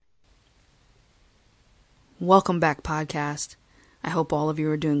Welcome back, podcast. I hope all of you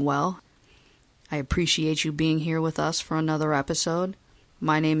are doing well. I appreciate you being here with us for another episode.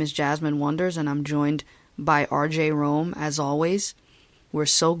 My name is Jasmine Wonders, and I'm joined by RJ Rome, as always. We're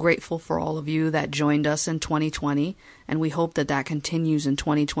so grateful for all of you that joined us in 2020, and we hope that that continues in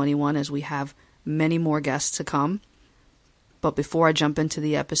 2021 as we have many more guests to come. But before I jump into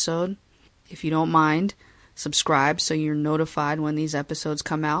the episode, if you don't mind, subscribe so you're notified when these episodes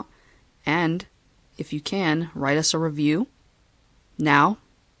come out, and if you can, write us a review. Now,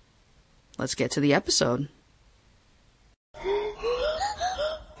 let's get to the episode.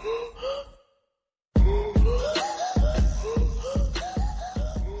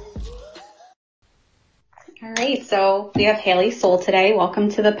 All right, so we have Haley Soul today. Welcome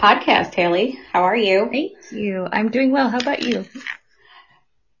to the podcast, Haley. How are you? Thank you. I'm doing well. How about you?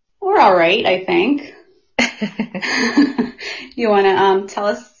 We're all right, I think. You want to tell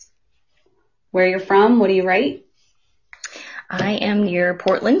us where you're from? What do you write? I am near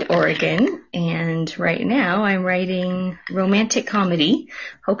Portland, Oregon, and right now I'm writing romantic comedy,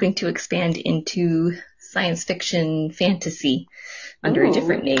 hoping to expand into science fiction fantasy under a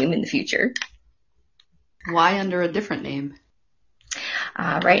different name in the future. Why under a different name?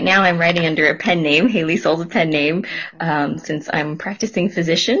 Right now I'm writing under a pen name. Haley Soul's a pen name, since I'm a practicing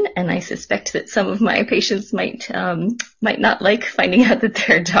physician, and I suspect that some of my patients might not like finding out that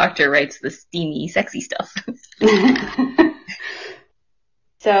their doctor writes the steamy, sexy stuff.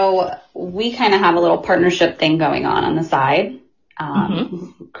 So we kind of have a little partnership thing going on the side,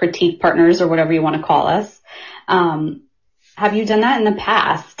 critique partners or whatever you want to call us. Have you done that in the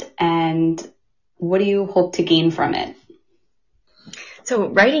past, and what do you hope to gain from it? So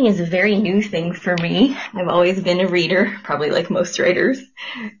writing is a very new thing for me. I've always been a reader, probably like most writers.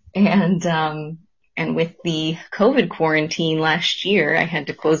 And with the COVID quarantine last year, I had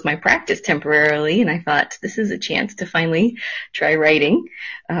to close my practice temporarily, and I thought this is a chance to finally try writing,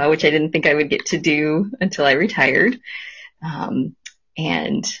 which I didn't think I would get to do until I retired.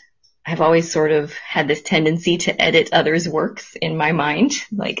 And I've always sort of had this tendency to edit others' works in my mind,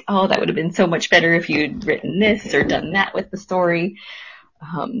 like, oh, that would have been so much better if you'd written this or done that with the story.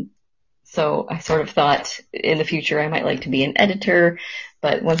 So I sort of thought in the future I might like to be an editor,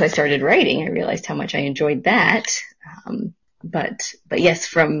 but once I started writing, I realized how much I enjoyed that. But yes,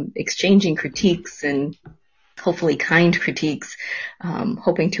 from exchanging critiques and hopefully kind critiques,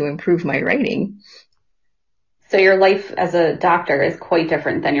 hoping to improve my writing. So your life as a doctor is quite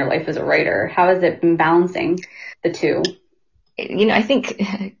different than your life as a writer. How has it been balancing the two? You know, I think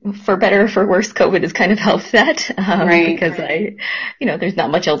for better or for worse, COVID has kind of helped that, because there's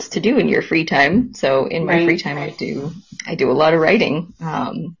not much else to do in your free time. So in my free time, I do a lot of writing.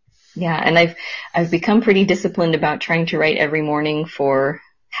 And I've become pretty disciplined about trying to write every morning for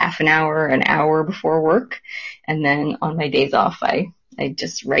half an hour before work. And then on my days off, I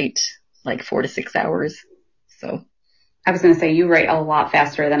just write like 4 to 6 hours. So I was going to say, you write a lot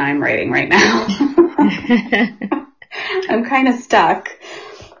faster than I'm writing right now. I'm kind of stuck.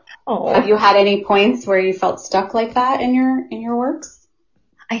 Oh. Have you had any points where you felt stuck like that in your works?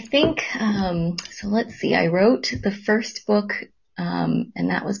 I think, so let's see, I wrote the first book, and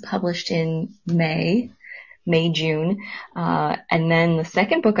that was published in June. And then the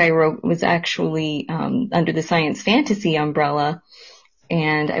second book I wrote was actually, under the science fantasy umbrella.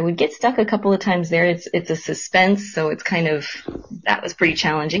 And I would get stuck a couple of times there. It's a suspense, so it's that was pretty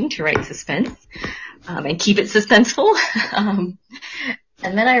challenging to write suspense, and keep it suspenseful. And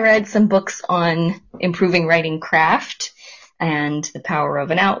then I read some books on improving writing craft and the power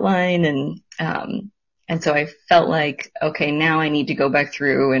of an outline. And so I felt like, okay, now I need to go back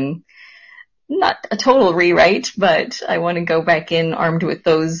through and not a total rewrite, but I want to go back in armed with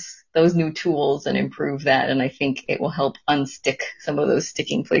those new tools and improve that. And I think it will help unstick some of those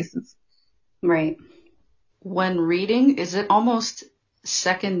sticking places. Right. When reading, is it almost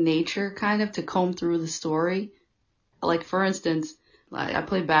second nature kind of to comb through the story? Like, for instance, I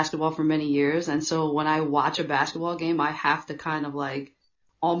played basketball for many years. And so when I watch a basketball game, I have to kind of like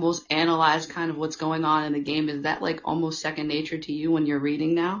almost analyze kind of what's going on in the game. Is that like almost second nature to you when you're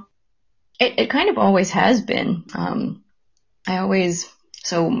reading now? It kind of always has been.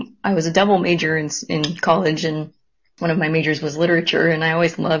 So I was a double major in college, and one of my majors was literature, and I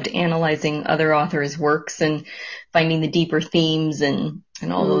always loved analyzing other authors' works and finding the deeper themes and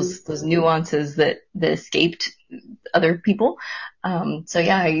all those nuances that escaped other people. So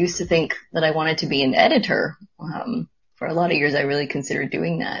yeah, I used to think that I wanted to be an editor. For a lot of years, I really considered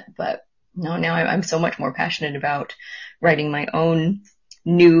doing that, but no, now I'm so much more passionate about writing my own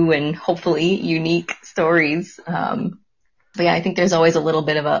new and hopefully unique stories. But yeah, I think there's always a little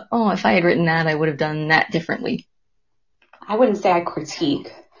bit of if I had written that, I would have done that differently. I wouldn't say I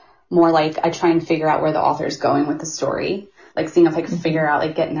critique, more like I try and figure out where the author's going with the story, like seeing if I can figure out,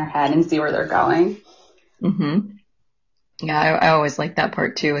 like get in their head and see where they're going. Mm-hmm. Yeah, I always like that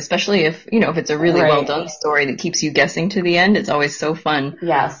part too, especially if it's a really well done story that keeps you guessing to the end. It's always so fun.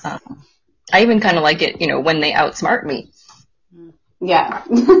 Yes. I even kind of like it, when they outsmart me. Yeah.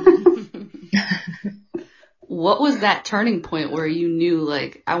 What was that turning point where you knew,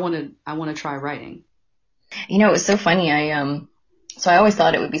 like, I want to try writing? It was so funny. So I always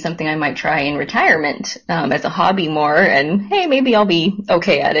thought it would be something I might try in retirement, as a hobby more, and hey, maybe I'll be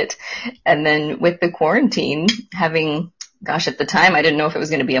okay at it. And then with the quarantine, at the time, I didn't know if it was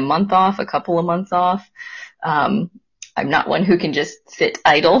going to be a month off, a couple of months off. I'm not one who can just sit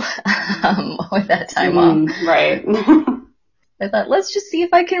idle, with that time off. Right. I thought, let's just see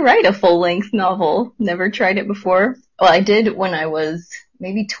if I can write a full-length novel. Never tried it before. Well, I did when I was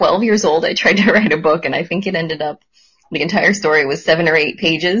maybe 12 years old. I tried to write a book, and I think it ended up, the entire story was 7 or 8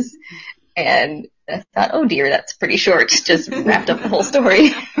 pages. And I thought, oh dear, that's pretty short. Just wrapped up the whole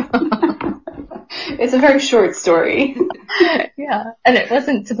story. It's a very short story. Yeah, and it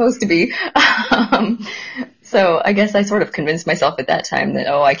wasn't supposed to be. So I guess I sort of convinced myself at that time that,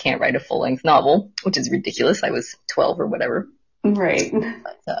 I can't write a full-length novel, which is ridiculous. I was 12 or whatever. Right.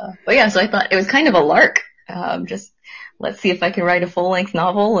 But yeah, so I thought it was kind of a lark. Just let's see if I can write a full-length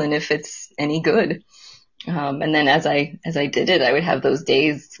novel and if it's any good. And then as I did it, I would have those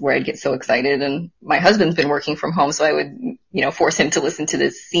days where I'd get so excited, and my husband's been working from home, so I would, force him to listen to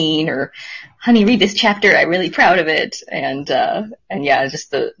this scene or, honey, read this chapter. I'm really proud of it. And yeah, just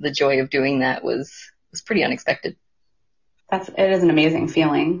the joy of doing that was pretty unexpected. It is an amazing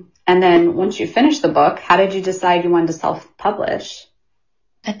feeling. And then once you finished the book, how did you decide you wanted to self-publish?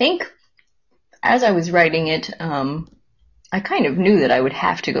 I think as I was writing it, I kind of knew that I would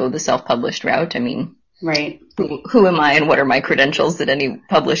have to go the self-published route. I mean, right. Who am I and what are my credentials that any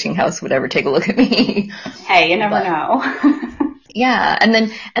publishing house would ever take a look at me? Hey, you never know. Yeah.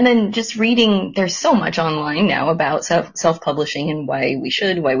 And then just reading, there's so much online now about self-publishing and why we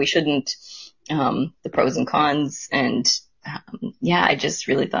should, why we shouldn't, the pros and cons. And, yeah, I just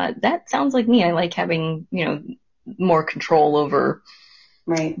really thought that sounds like me. I like having, more control over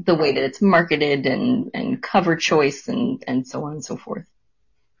the way that it's marketed and cover choice and so on and so forth.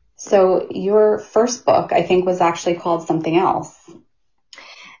 So your first book, I think, was actually called something else.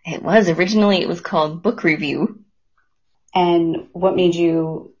 It was. Originally, it was called Book Review. And what made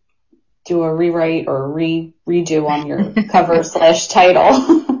you do a rewrite or redo on your cover / title?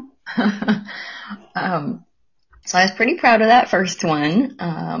 So I was pretty proud of that first one.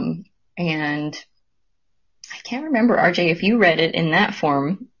 And I can't remember, RJ, if you read it in that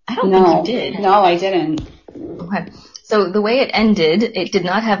form. I don't think you did. No, I didn't. Okay. So the way it ended, it did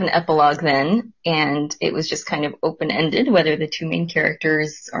not have an epilogue then, and it was just kind of open-ended, whether the two main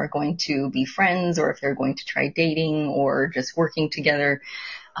characters are going to be friends or if they're going to try dating or just working together.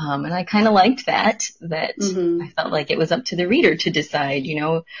 And I kind of liked that I felt like it was up to the reader to decide,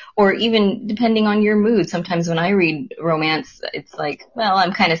 or even depending on your mood. Sometimes when I read romance, it's like, well,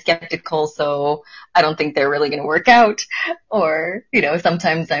 I'm kind of skeptical, so I don't think they're really going to work out. Or,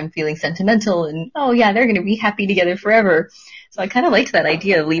 sometimes I'm feeling sentimental and, oh yeah, they're going to be happy together forever. So I kind of liked that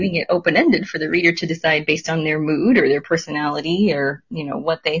idea of leaving it open-ended for the reader to decide based on their mood or their personality or,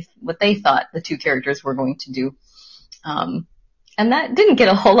 what they thought the two characters were going to do. And that didn't get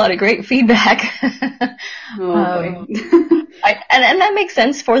a whole lot of great feedback. And that makes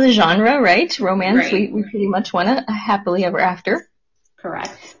sense for the genre, right? Romance, right. We pretty much want a happily ever after.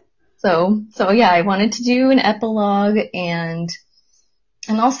 Correct. So yeah, I wanted to do an epilogue and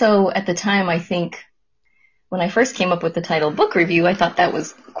also at the time, I think when I first came up with the title Book Review, I thought that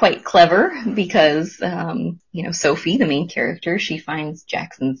was quite clever because, Sophie, the main character, she finds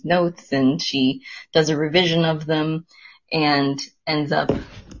Jackson's notes and she does a revision of them and ends up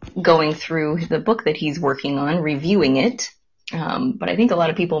going through the book that he's working on, reviewing it. But I think a lot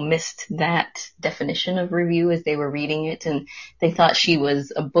of people missed that definition of review as they were reading it, and they thought she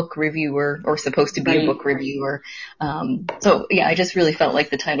was a book reviewer or supposed to be a book reviewer. So yeah, I just really felt like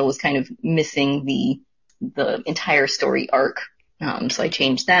the title was kind of missing the entire story arc. So I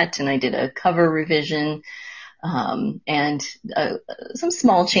changed that and I did a cover revision. And some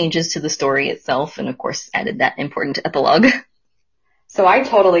small changes to the story itself, and of course added that important epilogue. So I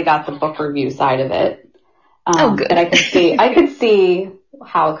totally got the book review side of it. Good. And I could see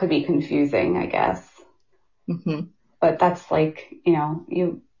how it could be confusing, I guess. Mm-hmm. But that's like,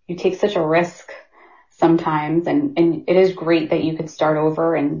 you take such a risk sometimes, and it is great that you could start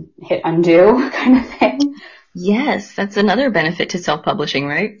over and hit undo kind of thing. Yes, that's another benefit to self-publishing,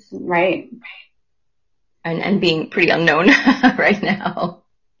 right? Right. And being pretty unknown right now.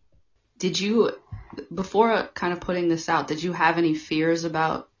 Did you, before kind of putting this out, did you have any fears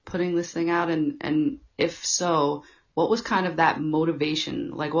about putting this thing out? And if so, what was kind of that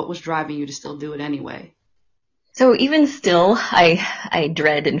motivation? Like, what was driving you to still do it anyway? So even still, I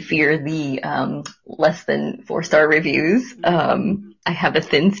dread and fear the less than 4-star reviews. I have a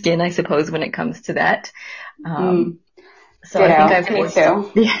thin skin, I suppose, when it comes to that. So I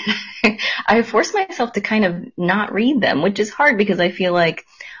think I've forced myself to kind of not read them, which is hard because I feel like,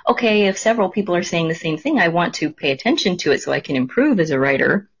 okay, if several people are saying the same thing, I want to pay attention to it so I can improve as a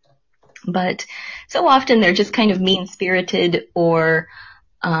writer. But so often they're just kind of mean-spirited, or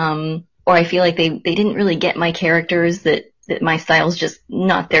I feel like they didn't really get my characters, that my style's just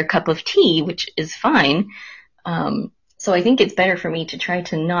not their cup of tea, which is fine. So I think it's better for me to try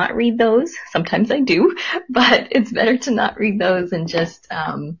to not read those. Sometimes I do, but it's better to not read those and just,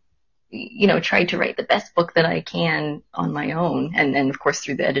 try to write the best book that I can on my own. And of course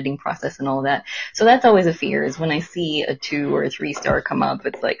through the editing process and all that. So that's always a fear, is when I see a 2 or a 3-star come up,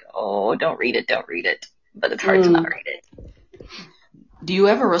 it's like, oh, don't read it. But it's hard to not read it. Do you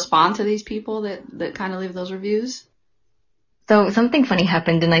ever respond to these people that kind of leave those reviews? So something funny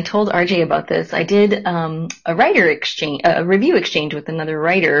happened, and I told RJ about this. I did a review exchange with another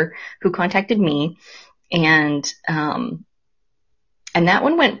writer who contacted me, and that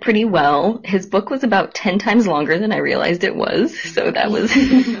one went pretty well. His book was about 10 times longer than I realized it was, so that was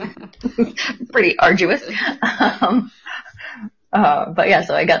pretty arduous. But yeah,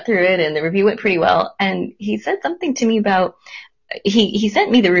 so I got through it, and the review went pretty well. And he said something to me about, he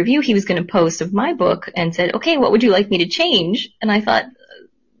sent me the review he was going to post of my book and said, okay, what would you like me to change? And I thought,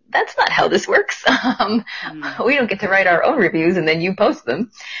 that's not how this works. We don't get to write our own reviews and then you post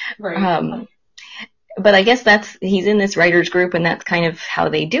them. Right. But I guess he's in this writers group, and that's kind of how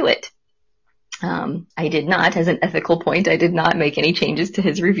they do it. I did not, as an ethical point, I did not make any changes to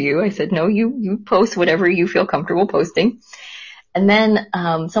his review. I said, no, you post whatever you feel comfortable posting. And then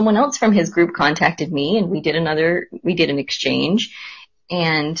someone else from his group contacted me, and we did an exchange.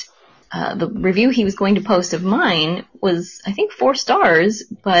 And the review he was going to post of mine was, I think, 4 stars,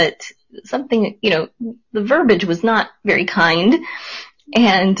 but something, the verbiage was not very kind.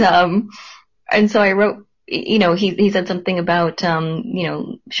 And so I wrote, he said something about,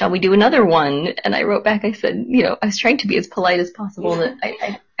 shall we do another one? And I wrote back, I said, I was trying to be as polite as possible, that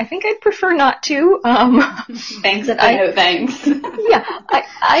I think I'd prefer not to. Thanks, but no thanks. Yeah,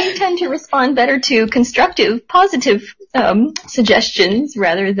 I tend to respond better to constructive, positive suggestions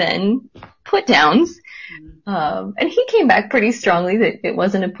rather than put downs. And he came back pretty strongly that it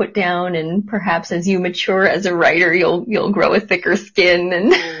wasn't a put down, and perhaps as you mature as a writer, you'll grow a thicker skin.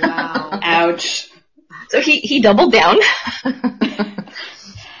 And oh, wow, ouch. So he doubled down.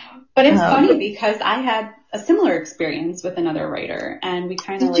 But it's funny because I had a similar experience with another writer, and we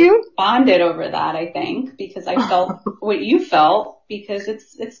kind of bonded over that, I think, because I felt what you felt, because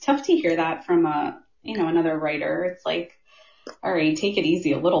it's tough to hear that from another writer. It's like, all right, take it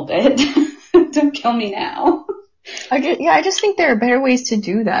easy a little bit. Don't kill me now. I just think there are better ways to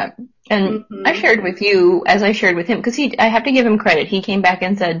do that. And I shared with you, as I shared with him, because I have to give him credit. He came back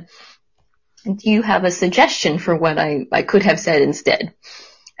and said, do you have a suggestion for what I could have said instead?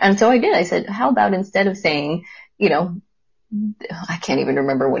 And so I did. I said, how about instead of saying, I can't even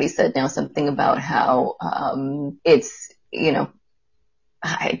remember what he said now, something about how it's,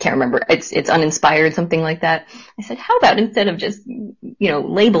 I can't remember, it's uninspired, something like that. I said, how about instead of just,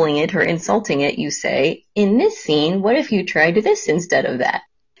 labeling it or insulting it, you say, in this scene, what if you tried this instead of that?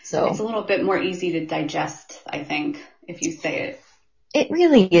 So it's a little bit more easy to digest, I think, if you say it. It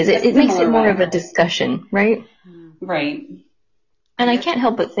really is. It makes it more of a discussion, right? Right. And I can't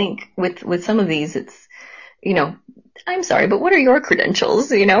help but think with some of these, it's, I'm sorry, but what are your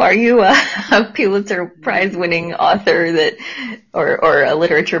credentials? Are you a Pulitzer Prize winning author or a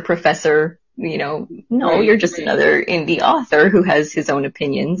literature professor? No, you're just another indie author who has his own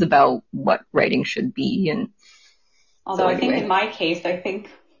opinions about what writing should be. And although I think in my case, I think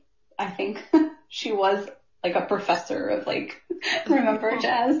she was like a professor of remember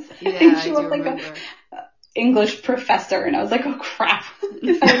Jazz? Yeah, I think she was remember. a English professor, and I was like, oh crap.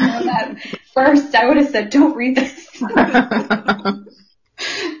 If I had known that first, I would have said, don't read this.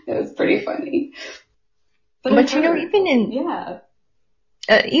 It was pretty funny. But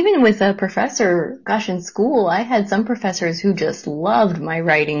even with a professor, gosh, in school, I had some professors who just loved my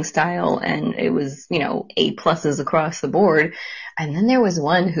writing style, and it was, A+ across the board. And then there was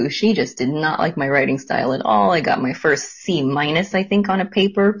one who she just did not like my writing style at all. I got my first C-, I think, on a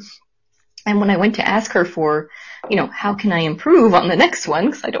paper. And when I went to ask her for, how can I improve on the next one,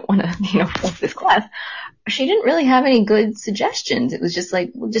 because I don't want to, flunk this class, she didn't really have any good suggestions. It was just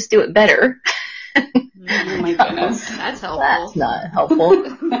like, we'll just do it better. Oh my goodness. That's helpful. That's not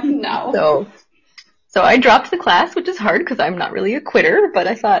helpful. No. So I dropped the class, which is hard because I'm not really a quitter, but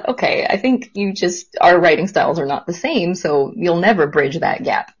I thought, okay, I think our writing styles are not the same, so you'll never bridge that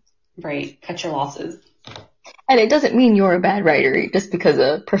gap. Right. Cut your losses. And it doesn't mean you're a bad writer just because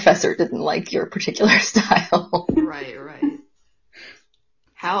a professor doesn't like your particular style. Right.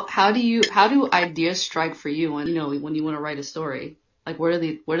 How do ideas strike for you when you want to write a story? Like where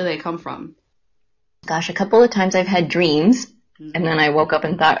do they come from? Gosh, a couple of times I've had dreams, and then I woke up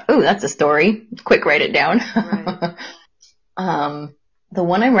and thought, "Oh, that's a story. Quick, write it down." Right. The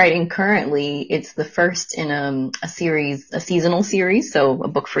one I'm writing currently, it's the first in a seasonal series, so a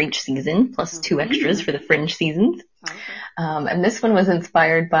book for each season, plus 2 extras for the fringe seasons. Okay. And this one was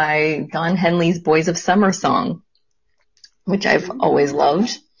inspired by Don Henley's Boys of Summer song, which I've always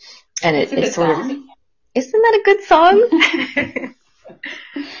loved. And it's sort of, isn't that a good song?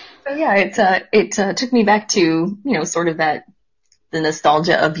 So yeah, it took me back to, sort of the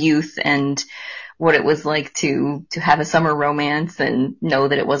nostalgia of youth and what it was like to have a summer romance and know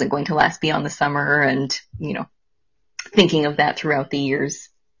that it wasn't going to last beyond the summer and, thinking of that throughout the years.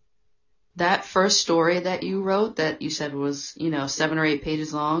 That first story that you wrote that you said was, 7 or 8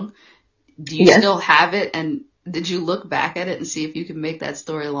 pages long, do you still have it? And did you look back at it and see if you could make that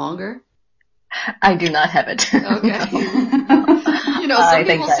story longer? I do not have it. Okay. Some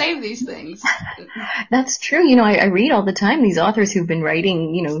people save these things. That's true. I read all the time these authors who've been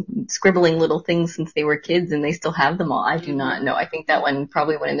writing, scribbling little things since they were kids and they still have them all. I do not know. I think that one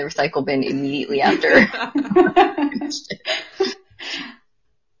probably went in the recycle bin immediately after.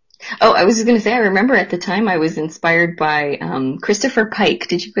 Oh, I was just going to say, I remember at the time I was inspired by Christopher Pike.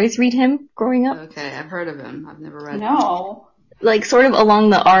 Did you guys read him growing up? Okay, I've heard of him. I've never read him. No. Like sort of along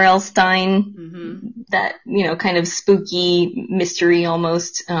the R.L. Stine, that, kind of spooky mystery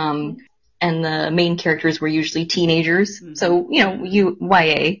almost. And the main characters were usually teenagers. Mm-hmm. So,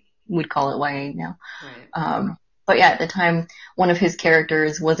 YA, would call it YA now. Right. But yeah, at the time, one of his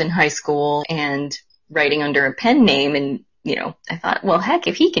characters was in high school and writing under a pen name. And, I thought, well, heck,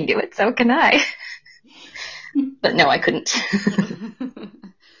 if he can do it, so can I. But no, I couldn't.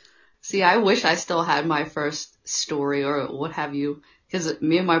 See, I wish I still had my first story or what have you, because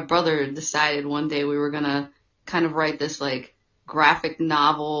me and my brother decided one day we were going to kind of write this like graphic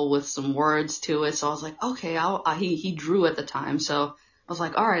novel with some words to it. So I was like, okay, he drew at the time. So I was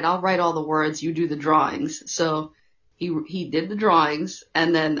like, all right, I'll write all the words. You do the drawings. So he did the drawings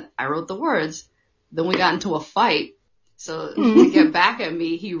and then I wrote the words. Then we got into a fight. So to get back at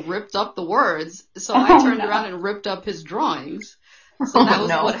me, he ripped up the words. So I turned around and ripped up his drawings. So that was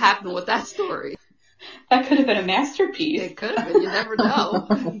what happened with that story. That could have been a masterpiece. It could have been. You never know.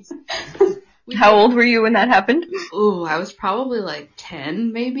 How old were you when that happened? Ooh, I was probably like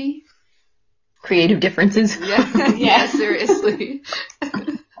 10, maybe. Creative differences. Yeah, seriously.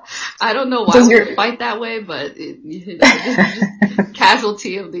 I don't know why we fight that way, but just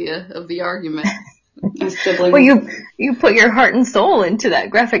casualty of the argument. Well, you put your heart and soul into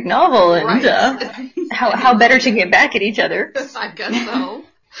that graphic novel, and right. How better to get back at each other? I guess so.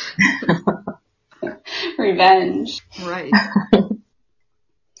 Revenge. Right.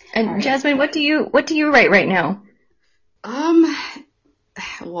 And right. Jasmine, what do you write right now?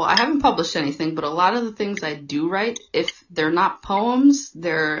 Well, I haven't published anything, but a lot of the things I do write, if they're not poems,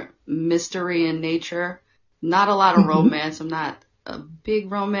 they're mystery in nature. Not a lot of romance. I'm not a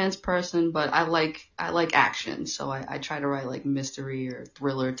big romance person, but I like action, so I try to write like mystery or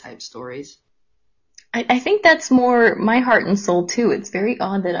thriller type stories. I think that's more my heart and soul too. It's very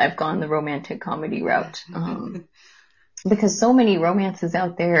odd that I've gone the romantic comedy route, because so many romances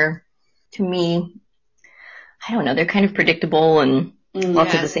out there, to me, I don't know, they're kind of predictable and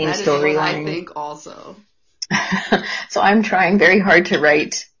lots of the same storyline. I think also. So I'm trying very hard to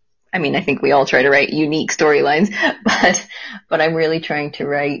write. I mean, I think we all try to write unique storylines, but I'm really trying to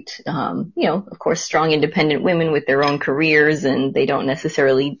write, of course, strong, independent women with their own careers, and they don't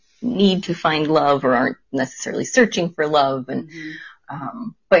necessarily need to find love or aren't necessarily searching for love. And,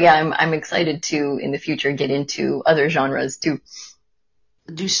 but yeah, I'm excited to, in the future, get into other genres too.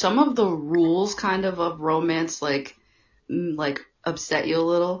 Do some of the rules kind of romance, like upset you a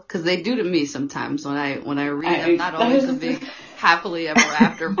little? Cause they do to me sometimes when I read. I'm not always a big happily ever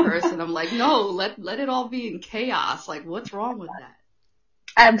after person. I'm like, no, let it all be in chaos. Like, what's wrong with that?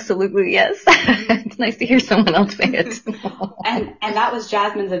 Absolutely, yes. It's nice to hear someone else say it. and that was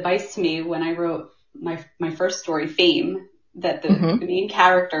Jasmine's advice to me when I wrote my first story, Fame, that the main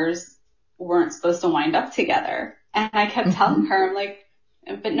characters weren't supposed to wind up together. And I kept telling her, I'm like,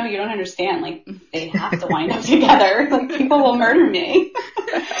 but no, you don't understand. Like, they have to wind up together. Like, people will murder me.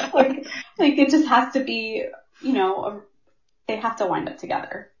 like it just has to be, they have to wind up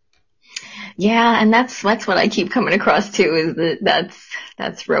together. Yeah, and that's what I keep coming across too, is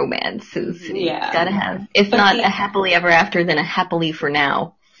that's romance. Gotta have, if not a happily ever after, then a happily for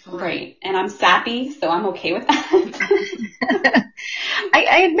now. Right. And I'm sappy, so I'm okay with that.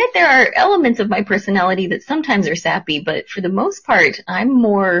 I admit there are elements of my personality that sometimes are sappy, but for the most part, I'm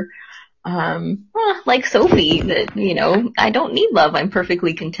more like Sophie, that, I don't need love. I'm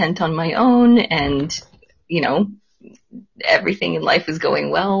perfectly content on my own, and, everything in life is going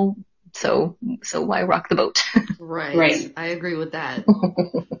well. So why rock the boat? Right. I agree with that.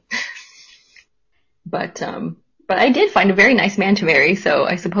 But I did find a very nice man to marry, so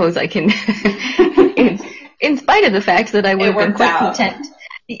I suppose I can, in spite of the fact that I would have been quite content.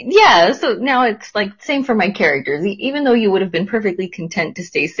 Yeah, so now it's like same for my characters. Even though you would have been perfectly content to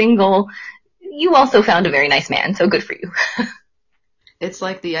stay single, you also found a very nice man, so good for you. It's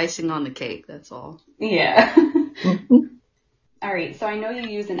like the icing on the cake, that's all. Yeah. All right, so I know you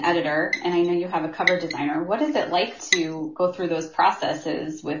use an editor, and I know you have a cover designer. What is it like to go through those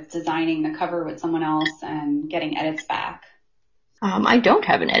processes with designing the cover with someone else and getting edits back? I don't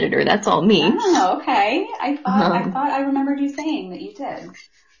have an editor. That's all me. Oh, okay. I thought I remembered you saying that you did.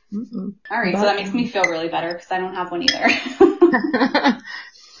 All right, so that makes me feel really better because I don't have one either.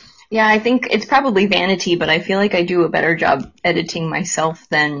 Yeah, I think it's probably vanity, but I feel like I do a better job editing myself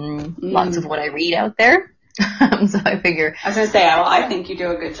than lots of what I read out there. So I figure. I was going to say, well, I think you do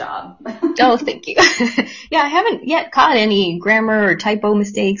a good job. Oh, thank you. Yeah, I haven't yet caught any grammar or typo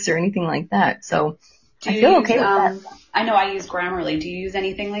mistakes or anything like that. So I feel okay with that. I know I use Grammarly. Do you use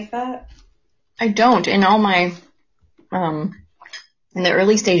anything like that? I don't. In all my, in the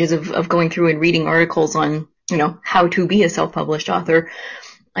early stages of going through and reading articles on, how to be a self-published author,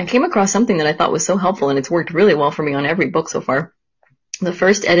 I came across something that I thought was so helpful, and it's worked really well for me on every book so far. The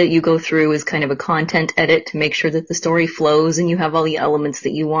first edit you go through is kind of a content edit to make sure that the story flows and you have all the elements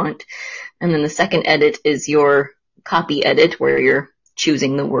that you want. And then the second edit is your copy edit, where you're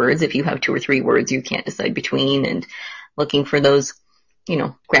choosing the words. If you have 2 or 3 words you can't decide between, and looking for those,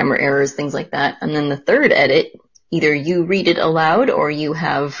 grammar errors, things like that. And then the third edit, either you read it aloud or you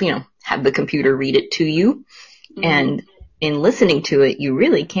have the computer read it to you. Mm-hmm. And in listening to it, you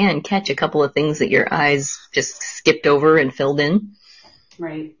really can catch a couple of things that your eyes just skipped over and filled in.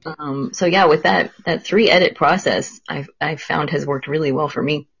 Right. So yeah, with that 3 edit process, I've found has worked really well for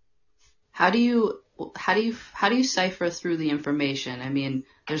me. How do you cipher through the information? I mean,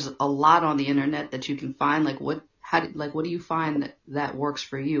 there's a lot on the internet that you can find. What do you find that works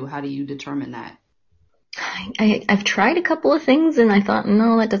for you? How do you determine that? I've tried a couple of things and I thought,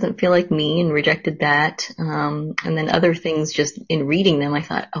 no, that doesn't feel like me, and rejected that. And then other things, just in reading them, I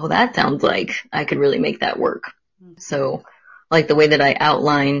thought, oh, that sounds like I could really make that work. Mm-hmm. So like the way that I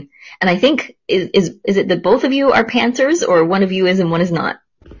outline, and I think, is it that both of you are pantsers, or one of you is and one is not?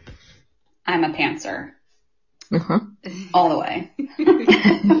 I'm a pantser. Uh-huh. All the way.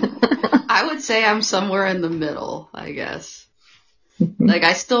 I would say I'm somewhere in the middle, I guess. Like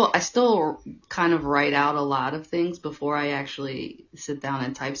I still kind of write out a lot of things before I actually sit down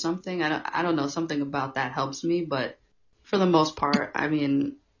and type something. I don't know, something about that helps me, but for the most part, I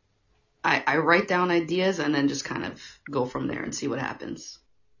mean, I write down ideas and then just kind of go from there and see what happens.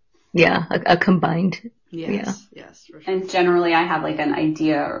 Yeah, a combined. Yes, for sure. And generally I have like an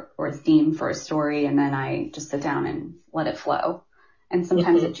idea or a theme for a story, and then I just sit down and let it flow. And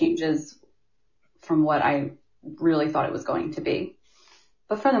sometimes it changes from what I really thought it was going to be.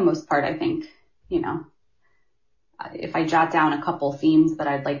 But for the most part, I think, if I jot down a couple themes that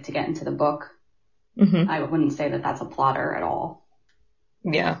I'd like to get into the book, I wouldn't say that that's a plotter at all.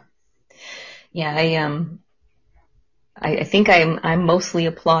 Yeah. Yeah, I think I'm mostly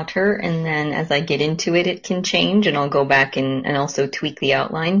a plotter, and then as I get into it, it can change, and I'll go back and also tweak the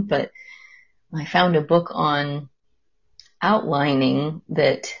outline. But I found a book on outlining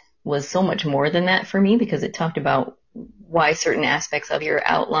that was so much more than that for me, because it talked about why certain aspects of your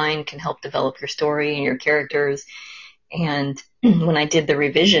outline can help develop your story and your characters. And when I did the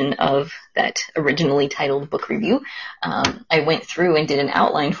revision of that originally titled book review, I went through and did an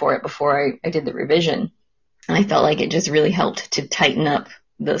outline for it before I did the revision. And I felt like it just really helped to tighten up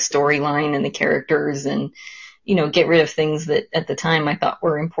the storyline and the characters, and, get rid of things that at the time I thought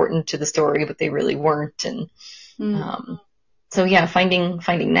were important to the story, but they really weren't. And, so yeah, finding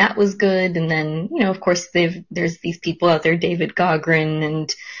that was good. And then, of course there's these people out there, David Gaughran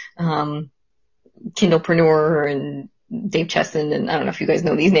and, Kindlepreneur, and, Dave Chesson, and I don't know if you guys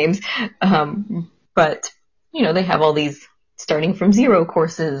know these names, but they have all these starting from zero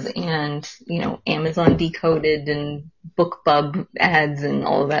courses and, Amazon Decoded and BookBub ads and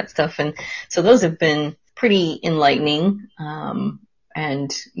all of that stuff. And so those have been pretty enlightening.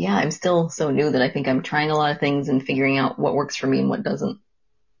 And yeah, I'm still so new that I think I'm trying a lot of things and figuring out what works for me and what doesn't.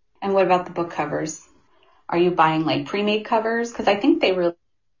 And what about the book covers? Are you buying like pre-made covers? Because I think they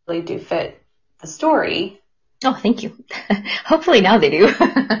really do fit the story. Oh, thank you. Hopefully now they do.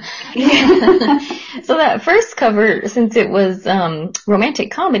 So that first cover, since it was romantic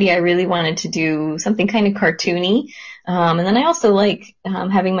comedy, I really wanted to do something kind of cartoony. And then I also like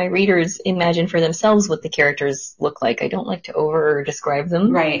having my readers imagine for themselves what the characters look like. I don't like to over describe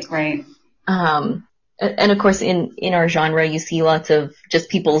them. Right. And of course, in our genre, you see lots of just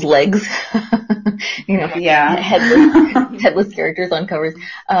people's legs, headless characters on covers.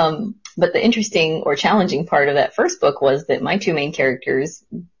 But the interesting or challenging part of that first book was that my two main characters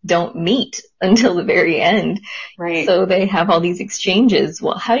don't meet until the very end. Right. So they have all these exchanges.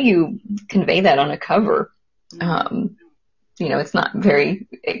 Well, how do you convey that on a cover? It's not very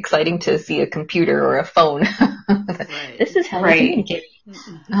exciting to see a computer or a phone. Right. This is how we communicate.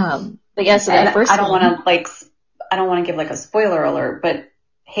 But yeah, so that first I don't want to give like a spoiler alert, but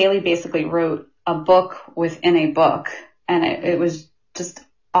Haley basically wrote a book within a book, and it was just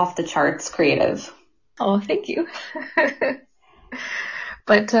off the charts creative. Oh, thank you.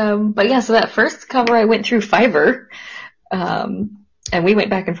 But yeah, so that first cover I went through Fiverr, and we went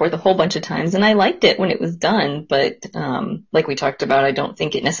back and forth a whole bunch of times, and I liked it when it was done, but like we talked about, I don't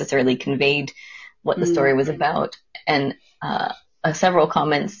think it necessarily conveyed what the story was about. And several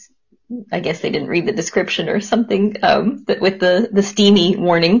comments, I guess they didn't read the description or something, with the steamy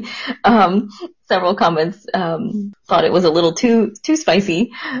warning. Several comments thought it was a little too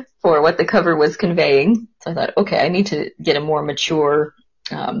spicy for what the cover was conveying. So I thought, okay, I need to get a more mature,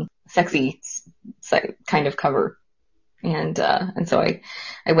 sexy kind of cover. And so I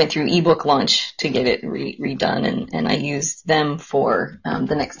went through ebook launch to get it redone, and I used them for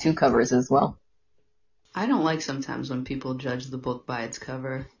the next two covers as well. I don't like sometimes when people judge the book by its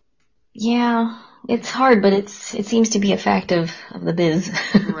cover. Yeah, it's hard, but it seems to be a fact of the biz.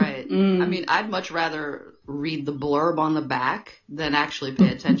 Right. I mean, I'd much rather read the blurb on the back than actually pay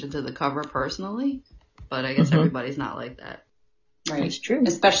attention to the cover personally. But I guess everybody's not like that. Right. It's true.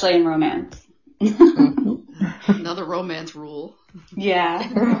 Especially in romance. Another romance rule. Yeah.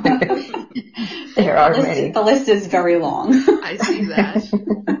 There are many. The list is very long. I see that.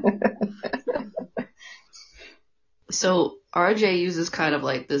 So RJ uses kind of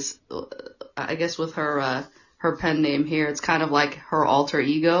like this, I guess with her pen name here, it's kind of like her alter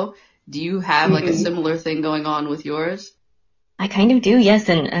ego. Do you have like a similar thing going on with yours? I kind of do, yes.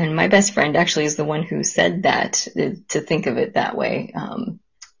 And my best friend actually is the one who said that, to think of it that way.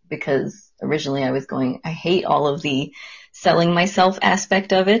 Because originally I was going, I hate all of the selling myself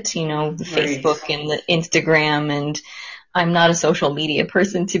aspect of it, the Facebook and the Instagram, and I'm not a social media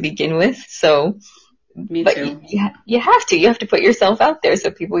person to begin with. So, Me but too. you have to put yourself out there so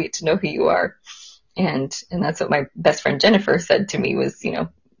people get to know who you are. And that's what my best friend Jennifer said to me was,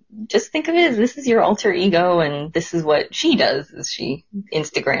 just think of it as this is your alter ego, and this is what she does, is she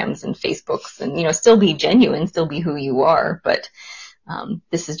Instagrams and Facebooks, and, still be genuine, still be who you are. But,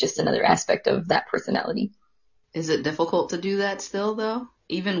 this is just another aspect of that personality. Is it difficult to do that still though?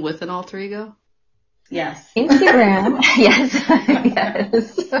 Even with an alter ego? Yes. Instagram. Yes.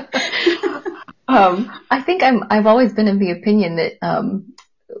 I think I've always been of the opinion that,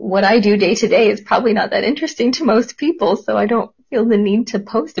 what I do day to day is probably not that interesting to most people, so I don't feel the need to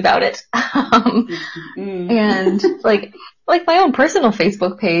post about it. And like my own personal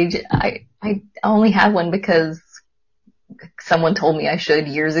Facebook page, I only have one because someone told me I should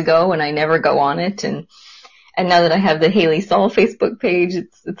years ago, and I never go on it. And now that I have the Haley Saul Facebook page,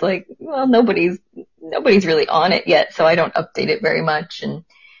 it's like, well, nobody's really on it yet, so I don't update it very much. And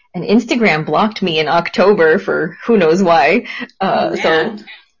Instagram blocked me in October for who knows why.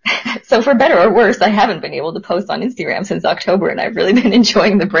 So for better or worse, I haven't been able to post on Instagram since October, and I've really been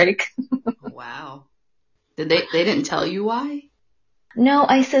enjoying the break. Wow. They didn't tell you why? No,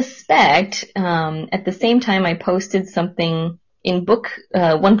 I suspect, at the same time I posted something in book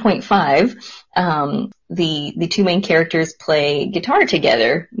 1.5, the two main characters play guitar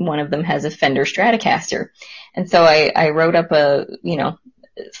together. One of them has a Fender Stratocaster. And so I wrote up a,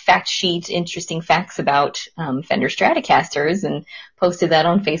 fact sheet, interesting facts about Fender Stratocasters, and posted that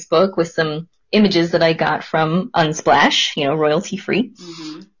on Facebook with some images that I got from Unsplash, royalty free.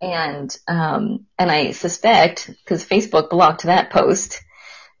 And I suspect, because Facebook blocked that post,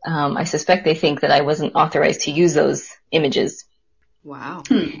 I suspect they think that I wasn't authorized to use those images. Wow.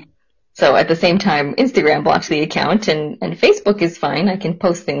 So at the same time, Instagram blocked the account, and Facebook is fine. I can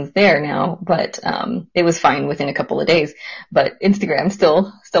post things there now, but it was fine within a couple of days. But Instagram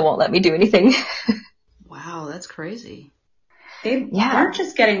still won't let me do anything. Wow, that's crazy. They aren't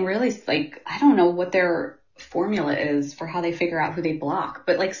just getting really, like, I don't know what their formula is for how they figure out who they block,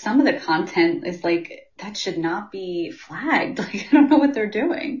 but like some of the content is like, that should not be flagged. Like, I don't know what they're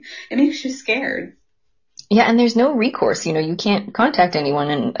doing. It makes you scared. Yeah, and there's no recourse. You know, you can't contact anyone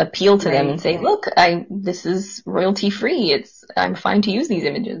and appeal to them and say, look, this is royalty free. I'm fine to use these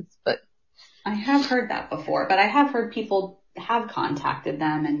images. But I have heard that before, but I have heard people have contacted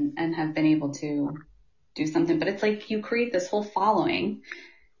them and have been able to do something. But it's like you create this whole following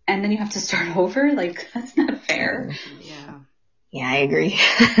and then you have to start over. Like, that's not fair. Yeah, I agree.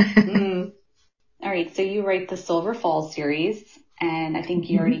 All right. So you write the Silver Falls series, and I think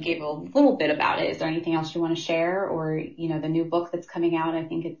you already gave a little bit about it. Is there anything else you want to share, or, you know, the new book that's coming out? I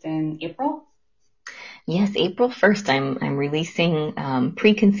think it's in April. Yes, April 1st, I'm releasing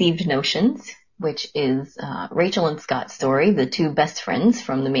Preconceived Notions, which is Rachel and Scott's story, the two best friends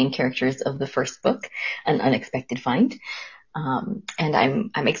from the main characters of the first book, An Unexpected Find. And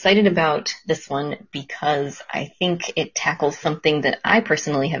I'm excited about this one because I think it tackles something that I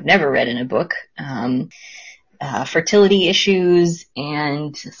personally have never read in a book, fertility issues,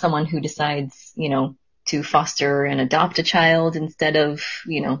 and someone who decides, you know, to foster and adopt a child instead of,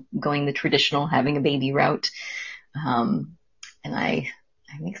 you know, going the traditional having a baby route. And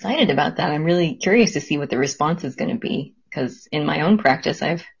I'm excited about that. I'm really curious to see what the response is going to be, because in my own practice,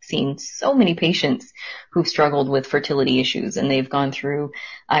 I've seen so many patients who've struggled with fertility issues, and they've gone through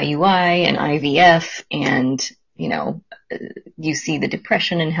IUI and IVF, and, you know, you see the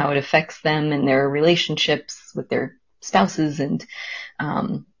depression and how it affects them and their relationships with their spouses. And,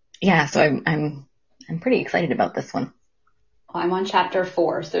 so I'm pretty excited about this one. Well, I'm on chapter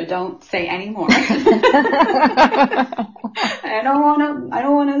 4, so don't say any more. I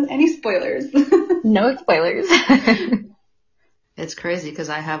don't want any spoilers. No spoilers. It's crazy because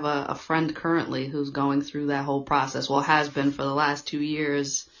I have a friend currently who's going through that whole process. Well, has been for the last 2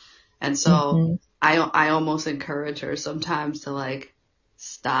 years. And so I almost encourage her sometimes to, like,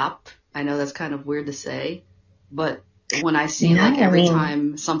 stop. I know that's kind of weird to say, but when I see every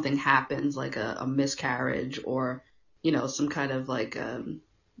time something happens, like a miscarriage or, you know, some kind of like,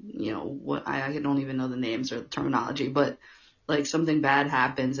 you know, what I don't even know the names or the terminology, but like something bad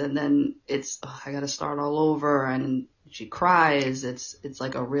happens and then I got to start all over, and she cries. It's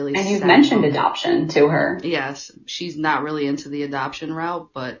like a really And sad you've mentioned moment. adoption to her. Yes. She's not really into the adoption route,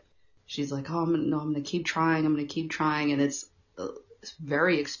 but she's like, oh, I'm going to keep trying. I'm going to keep trying. And it's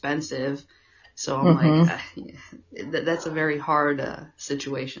very expensive. So I'm like, that's a very hard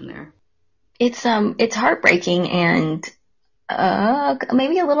situation there. It's heartbreaking and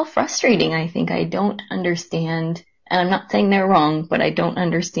maybe a little frustrating. I think I don't understand, and I'm not saying they're wrong, but I don't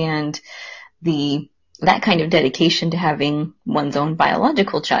understand that kind of dedication to having one's own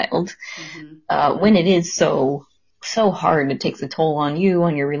biological child when it is so hard. It takes a toll on you,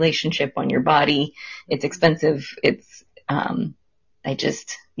 on your relationship, on your body. It's expensive. It's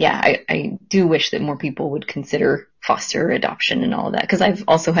I do wish that more people would consider foster adoption and all of that, because I've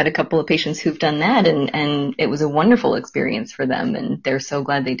also had a couple of patients who've done that, and it was a wonderful experience for them, and they're so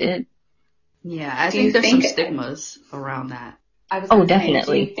glad they did. Yeah, I think there's some stigmas around that. I was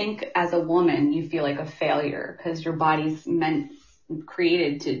definitely. Do you think as a woman you feel like a failure because your body's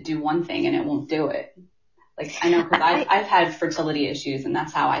created to do one thing and it won't do it? Like, I know because I've had fertility issues, and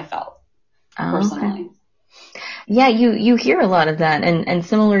that's how I felt personally. Okay. Yeah, you hear a lot of that, and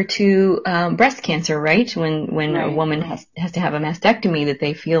similar to breast cancer, right? When a woman has to have a mastectomy, that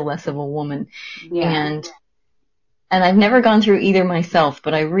they feel less of a woman. Yeah. And I've never gone through either myself,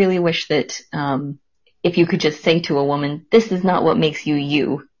 but I really wish that if you could just say to a woman, this is not what makes you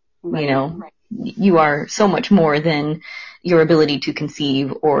you. Right. You know, you are so much more than your ability to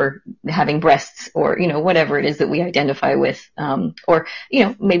conceive or having breasts or, you know, whatever it is that we identify with. Or, you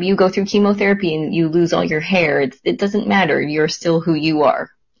know, maybe you go through chemotherapy and you lose all your hair. It doesn't matter. You're still who you are.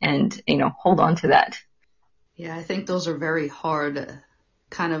 And, you know, hold on to that. Yeah, I think those are very hard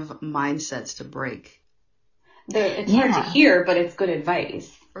kind of mindsets to break. It's hard to hear, but it's good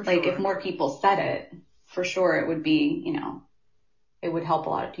advice. For like, sure. If more people said it, for sure it would be, you know, it would help a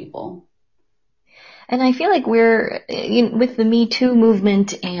lot of people. And I feel like we're, with the Me Too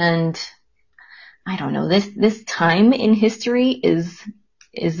movement, and I don't know, this time in history is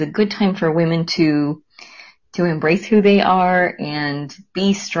a good time for women to embrace who they are and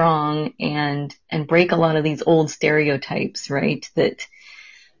be strong and break a lot of these old stereotypes, right? That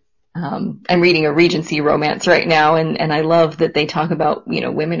I'm reading a Regency romance right now, and I love that they talk about,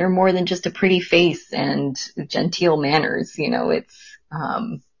 women are more than just a pretty face and genteel manners.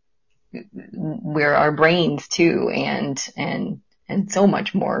 We're our brains too, and so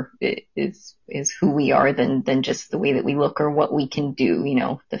much more is who we are than just the way that we look or what we can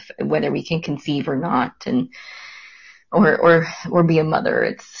do, whether we can conceive or not, and or be a mother.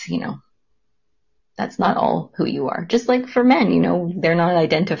 It's, that's not all who you are. Just like for men, they're not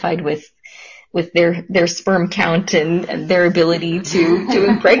identified with their sperm count and their ability to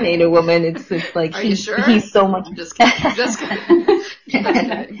impregnate a woman. It's like, are you sure? He's so much. I'm just kidding. Just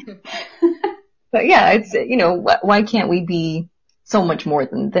kidding. But yeah, it's, why can't we be so much more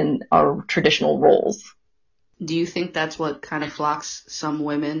than our traditional roles? Do you think that's what kind of flocks some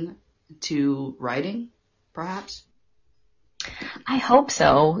women to writing, perhaps? I hope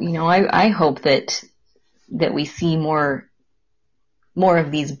so. I hope that we see more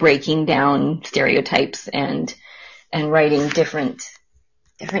of these breaking down stereotypes and writing different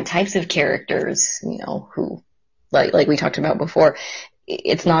types of characters, who, like we talked about before,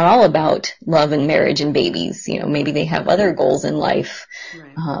 it's not all about love and marriage and babies. Maybe they have other goals in life.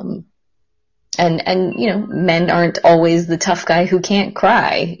 Right. And men aren't always the tough guy who can't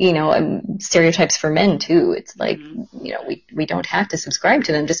cry, and stereotypes for men too. It's like, we don't have to subscribe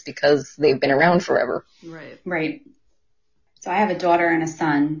to them just because they've been around forever. Right. Right. So I have a daughter and a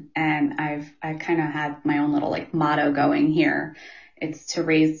son, and I kind of had my own little motto going here. It's to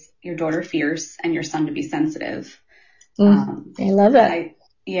raise your daughter fierce and your son to be sensitive. I love that.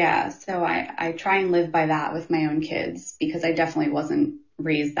 So I try and live by that with my own kids, because I definitely wasn't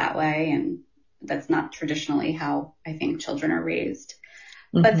raised that way, and that's not traditionally how I think children are raised.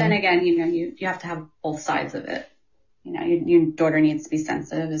 Mm-hmm. But then again, you have to have both sides of it. Your daughter needs to be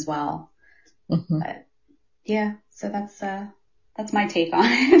sensitive as well. Mm-hmm. But yeah, so that's my take on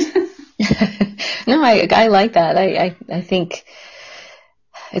it. No, I like that. I think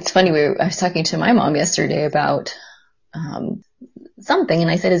it's funny. I was talking to my mom yesterday about something,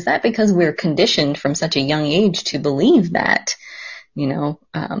 and I said, is that because we're conditioned from such a young age to believe that?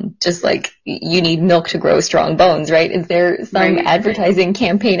 Just like you need milk to grow strong bones, right? Is there some advertising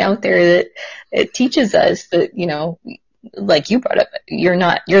campaign out there that it teaches us that, like you brought up, you're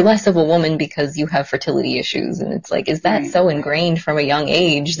less of a woman because you have fertility issues? And it's like, is that so ingrained from a young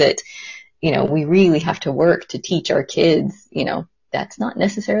age that, we really have to work to teach our kids, that's not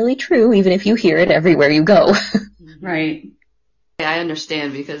necessarily true, even if you hear it everywhere you go. Right. I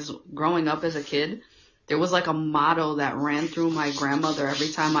understand, because growing up as a kid, there was a motto that ran through my grandmother every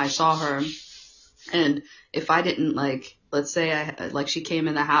time I saw her. And if I didn't let's say she came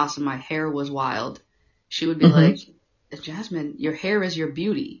in the house and my hair was wild, she would be like, Jasmine, your hair is your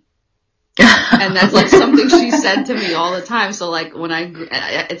beauty. And that's something she said to me all the time. So when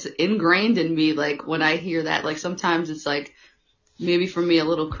it's ingrained in me, when I hear that, sometimes it's maybe for me a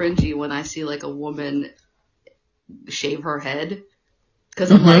little cringy when I see a woman shave her head. Because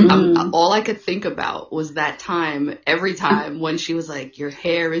I'm all I could think about was that time, every time when she was like, your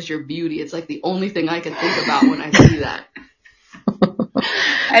hair is your beauty. It's the only thing I could think about when I see that.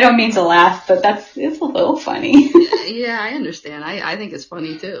 I don't mean to laugh, but it's a little funny. Yeah, I understand. I think it's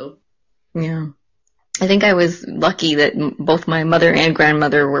funny too. Yeah. I think I was lucky that both my mother and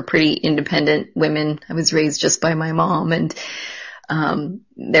grandmother were pretty independent women. I was raised just by my mom, and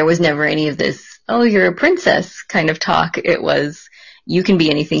there was never any of this, oh, you're a princess kind of talk. It was, you can be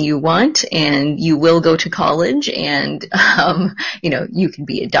anything you want, and you will go to college, and, you can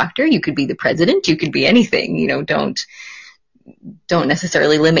be a doctor, you could be the president, you could be anything, don't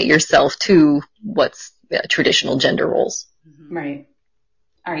necessarily limit yourself to what's traditional gender roles. Right.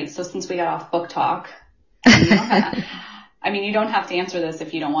 All right. So since we got off book talk, you don't have to answer this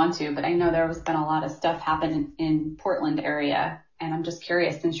if you don't want to, but I know there has been a lot of stuff happen in Portland area, and I'm just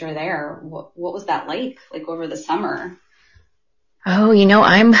curious, since you're there, what was that like over the summer? Oh,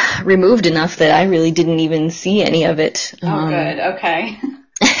 I'm removed enough that I really didn't even see any of it. Oh, good. Okay.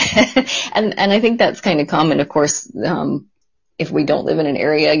 and I think that's kind of common, of course. If we don't live in an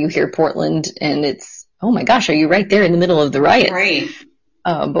area, you hear Portland and it's, oh my gosh, are you right there in the middle of the riots? Right.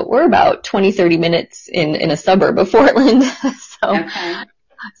 But we're about 20, 30 minutes in a suburb of Portland.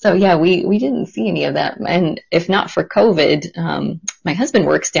 So yeah, we didn't see any of that. And if not for COVID, my husband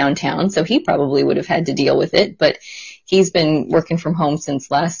works downtown, so he probably would have had to deal with it, but he's been working from home since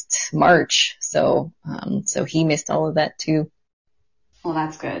last March. So he missed all of that too. Well,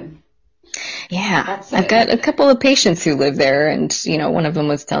 that's good. Yeah. I've got a couple of patients who live there, and, one of them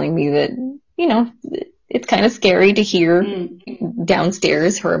was telling me that, it's kind of scary to hear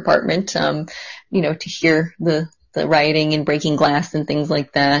downstairs her apartment, to hear the the rioting and breaking glass and things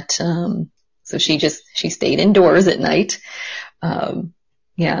like that. So she stayed indoors at night.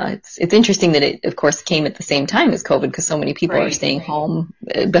 Yeah, it's interesting that it, of course, came at the same time as COVID because so many people are staying home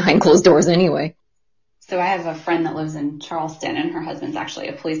behind closed doors anyway. So I have a friend that lives in Charleston, and her husband's actually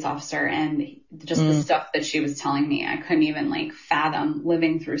a police officer, and just the stuff that she was telling me, I couldn't even like fathom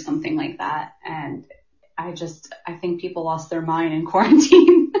living through something like that. And I think people lost their mind in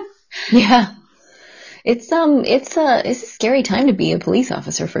quarantine. Yeah. It's a scary time to be a police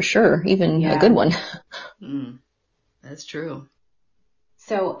officer for sure, even a good one. That's true.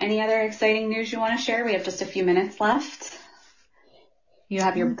 So any other exciting news you want to share? We have just a few minutes left. You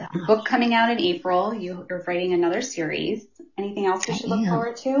have your book coming out in April. You're writing another series. Anything else we should look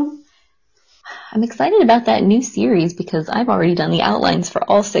forward to? I'm excited about that new series because I've already done the outlines for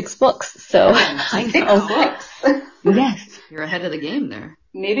all 6 books. So I know. 6. Yes. You're ahead of the game there.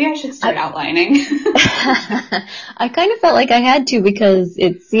 Maybe I should start outlining. I kind of felt like I had to because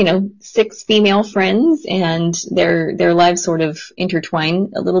it's, 6 female friends and their lives sort of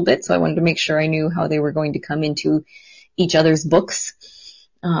intertwine a little bit. So I wanted to make sure I knew how they were going to come into each other's books.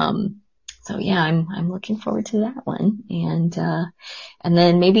 So yeah, I'm looking forward to that one. And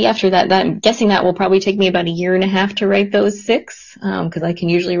then maybe after that, I'm guessing that will probably take me about a year and a half to write those 6, cause I can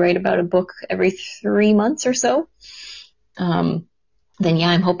usually write about a book every 3 months or so. Then yeah,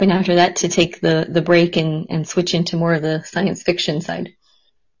 I'm hoping after that to take the break and switch into more of the science fiction side.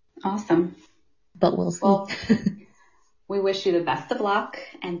 Awesome. But we'll see. Well, we wish you the best of luck,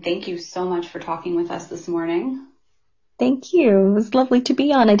 and thank you so much for talking with us this morning. Thank you. It was lovely to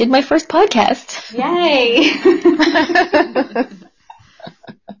be on. I did my first podcast. Yay!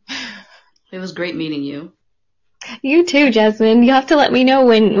 It was great meeting you. You too, Jasmine. You have to let me know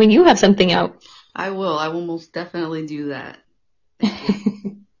when you have something out. I will. I will most definitely do that.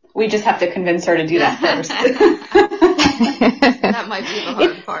 We just have to convince her to do that first. That might be the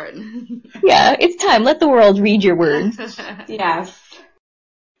hard part. Yeah, it's time. Let the world read your words. Yes.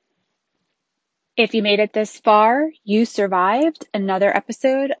 If you made it this far, you survived another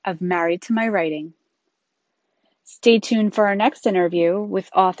episode of Married to My Writing. Stay tuned for our next interview with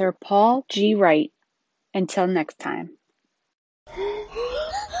author Paul G. Wright. Until next time.